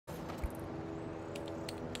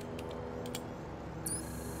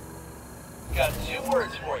got two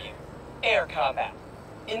words for you. Air combat.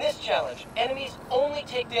 In this challenge, enemies only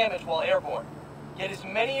take damage while airborne. Get as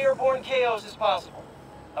many airborne KOs as possible.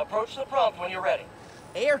 Approach the prompt when you're ready.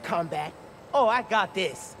 Air combat? Oh, I got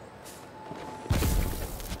this.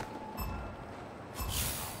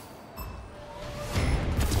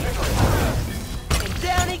 And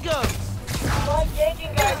down he goes. Try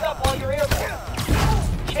yanking guys up while you're airborne.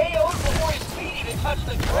 KOs before his feet even touch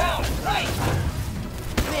the ground. Right.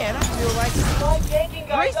 Man, I feel like Try yanking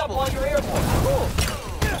guys up graceful. while you're airborne. Cool.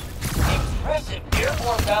 Impressive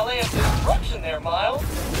airborne ballet of destruction there, Miles.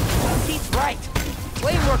 He's right.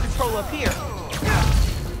 Way more control up here.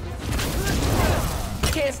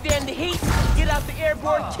 Can't stand the heat? Get out the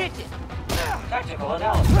airborne kitchen. Technical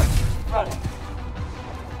analysis. Running.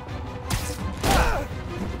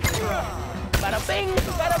 Bada bing,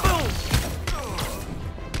 bada boom.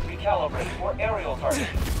 Recalibrate for aerial target.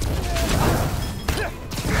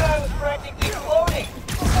 The guy was practically floating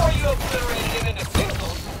before you obliterated him into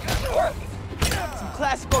pixels. Good work. Some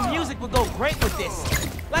classical music would go great with this.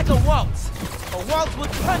 Like a waltz. A waltz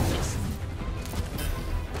with punches.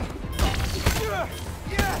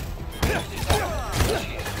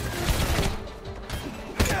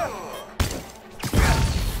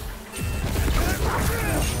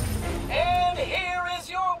 And here is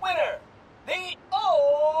your winner, the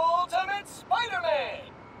Ultimate Spider-Man!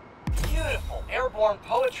 Beautiful airborne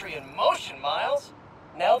poetry in motion, Miles.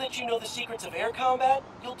 Now that you know the secrets of air combat,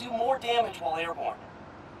 you'll do more damage while airborne.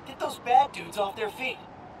 Get those bad dudes off their feet.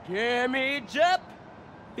 Gimme, Jep.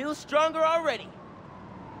 Feel stronger already.